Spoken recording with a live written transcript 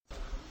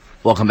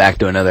Welcome back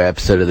to another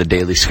episode of the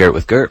Daily Skirt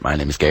with Gert. My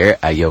name is Garrett.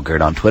 I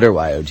Yogurt on Twitter,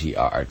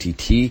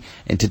 YOGRRTT.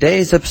 And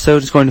today's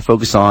episode is going to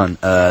focus on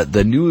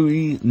the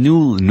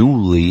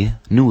newly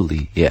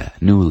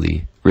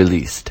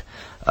released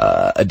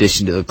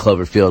addition to the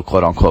Cloverfield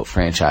quote-unquote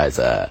franchise,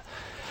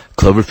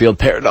 Cloverfield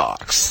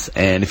Paradox.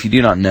 And if you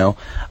do not know,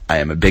 I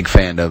am a big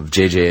fan of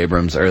J.J.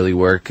 Abrams' early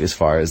work as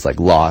far as,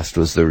 Lost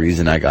was the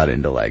reason I got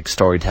into,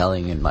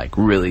 storytelling and,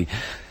 really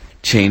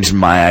changed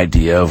my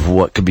idea of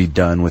what could be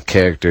done with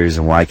characters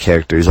and why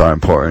characters are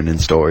important in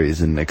stories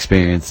and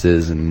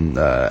experiences and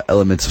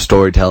elements of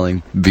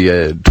storytelling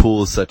via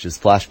tools such as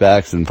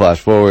flashbacks and flash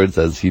forwards,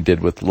 as he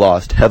did with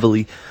Lost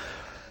heavily.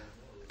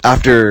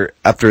 After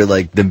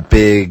the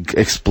big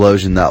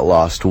explosion that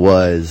Lost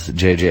was,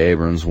 J.J.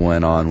 Abrams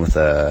went on with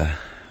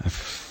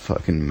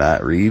fucking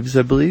Matt Reeves,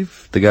 I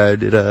believe, the guy who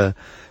did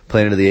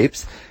Planet of the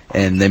Apes.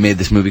 And they made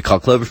this movie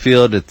called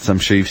Cloverfield. I'm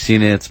sure you've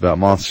seen it. It's about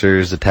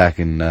monsters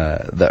attacking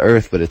the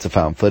Earth, but it's a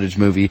found footage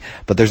movie.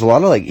 But there's a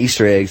lot of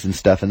Easter eggs and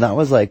stuff, and that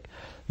was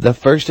the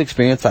first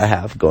experience I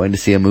have going to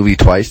see a movie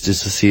twice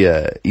just to see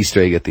a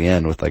Easter egg at the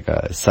end with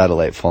a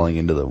satellite falling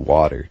into the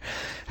water.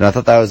 And I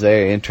thought that was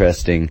very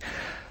interesting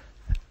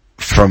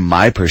from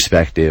my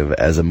perspective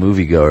as a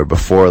moviegoer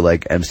before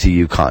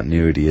MCU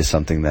continuity is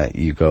something that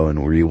you go and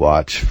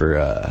rewatch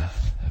for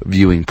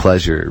viewing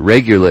pleasure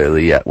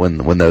regularly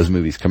when those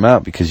movies come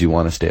out, because you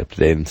want to stay up to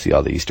date and see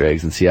all the Easter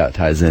eggs and see how it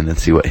ties in and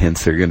see what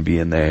hints are going to be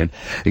in there. And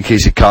in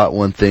case you caught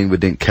one thing but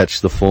didn't catch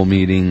the full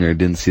meaning or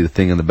didn't see the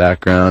thing in the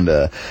background,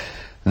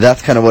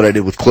 that's kind of what I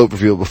did with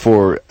Cloverfield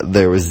before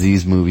there was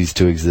these movies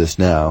to exist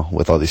now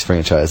with all these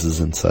franchises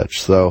and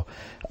such. So,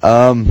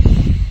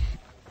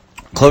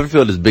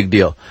 Cloverfield is a big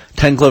deal.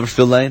 10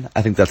 Cloverfield Lane,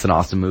 I think that's an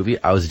awesome movie.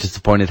 I was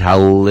disappointed how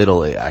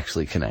little it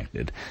actually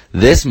connected.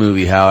 This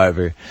movie,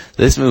 however,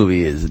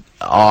 is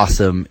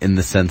awesome in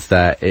the sense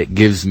that it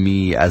gives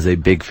me, as a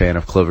big fan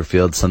of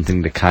Cloverfield,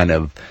 something to kind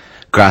of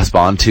grasp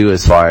onto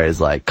as far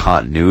as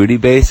continuity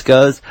base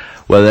goes.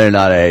 Whether or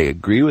not I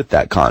agree with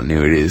that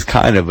continuity is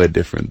kind of a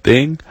different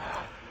thing.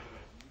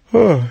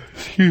 Oh,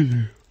 excuse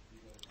me.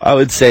 I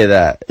would say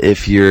that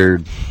if you're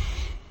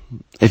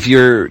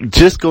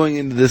just going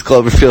into this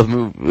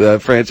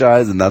Cloverfield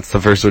franchise and that's the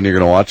first one you're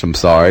going to watch, I'm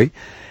sorry.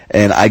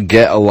 And I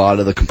get a lot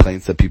of the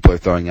complaints that people are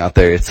throwing out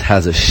there. It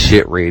has a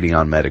shit rating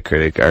on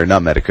Metacritic, or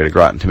not Metacritic,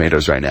 Rotten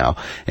Tomatoes right now.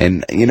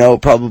 And,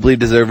 probably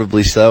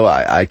deservedly so.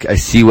 I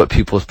see what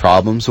people's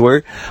problems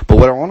were. But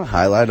what I want to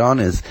highlight on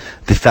is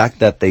the fact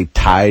that they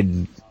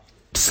tied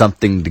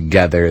something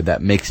together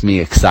that makes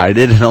me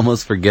excited and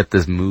almost forget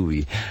this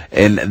movie.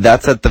 And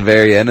that's at the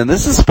very end. And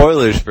this is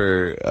spoilers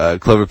for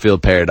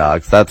Cloverfield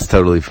Paradox. That's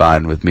totally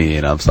fine with me,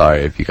 and I'm sorry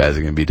if you guys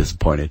are going to be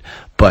disappointed.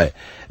 But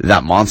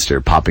that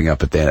monster popping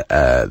up at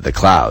the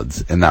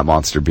clouds, and that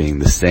monster being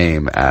the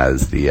same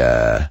as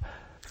the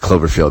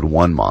Cloverfield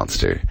 1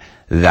 monster,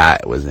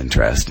 that was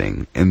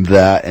interesting. And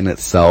that in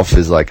itself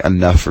is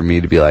enough for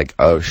me to be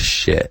oh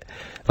shit.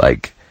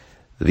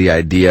 The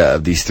idea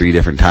of these three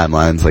different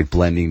timelines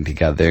blending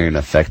together and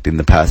affecting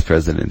the past,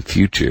 present, and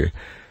future.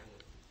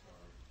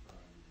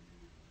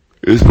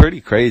 It was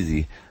pretty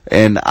crazy.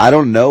 And I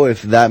don't know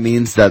if that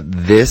means that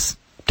this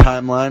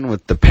timeline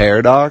with the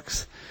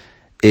paradox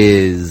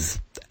is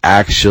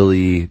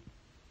actually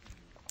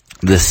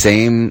the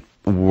same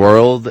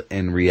world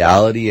and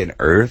reality and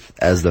Earth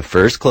as the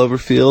first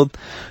Cloverfield,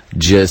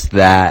 just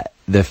that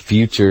the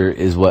future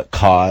is what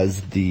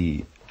caused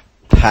the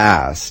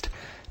past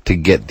to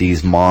get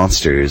these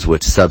monsters,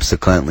 which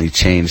subsequently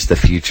changed the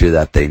future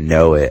that they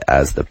know it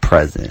as the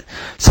present.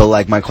 So,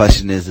 my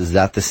question is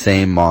that the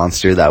same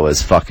monster that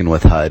was fucking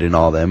with HUD and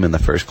all them in the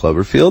first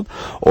Cloverfield?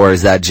 Or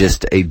is that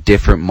just a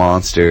different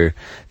monster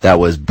that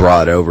was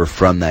brought over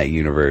from that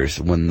universe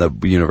when the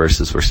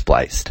universes were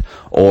spliced?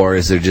 Or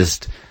is there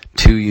just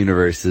two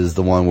universes,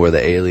 the one where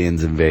the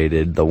aliens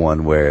invaded, the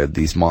one where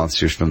these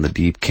monsters from the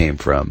deep came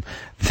from,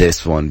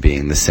 this one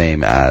being the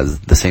same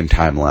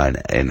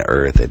timeline in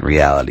Earth and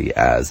reality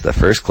as the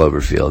first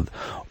Cloverfield?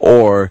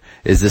 Or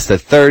is this the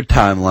third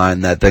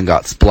timeline that then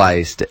got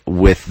spliced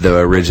with the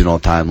original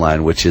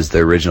timeline, which is the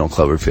original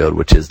Cloverfield,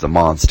 which is the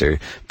monster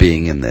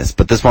being in this?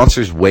 But this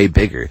monster is way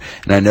bigger.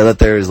 And I know that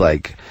there's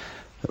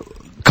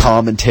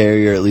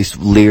commentary, or at least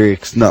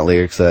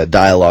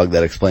dialogue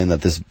that explained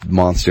that this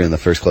monster in the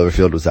first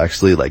Cloverfield was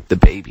actually the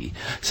baby.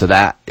 So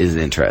that is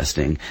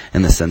interesting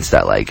in the sense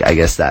that I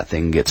guess that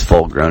thing gets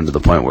full grown to the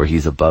point where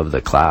he's above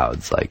the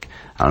clouds. I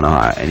don't know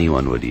how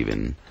anyone would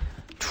even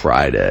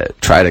try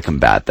to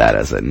combat that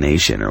as a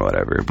nation or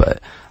whatever.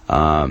 But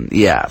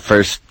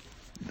first,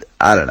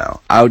 I don't know.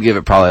 I would give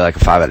it probably a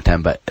 5 out of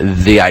 10, but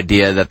the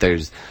idea that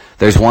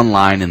there's one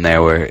line in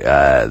there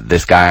where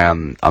this guy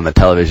on the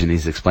television,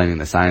 he's explaining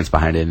the science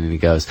behind it, and he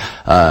goes,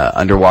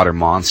 underwater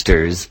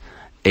monsters,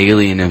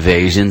 alien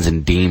invasions,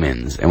 and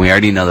demons. And we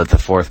already know that the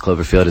fourth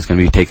Cloverfield is going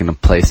to be taking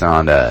place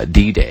on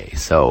D-Day.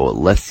 So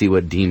let's see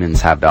what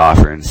demons have to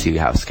offer and see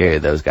how scary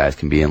those guys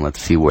can be, and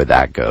let's see where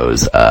that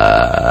goes.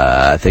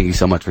 Thank you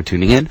so much for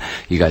tuning in.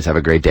 You guys have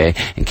a great day,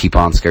 and keep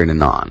on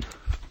skirting on.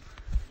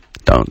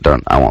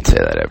 Don't, I won't say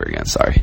that ever again, sorry.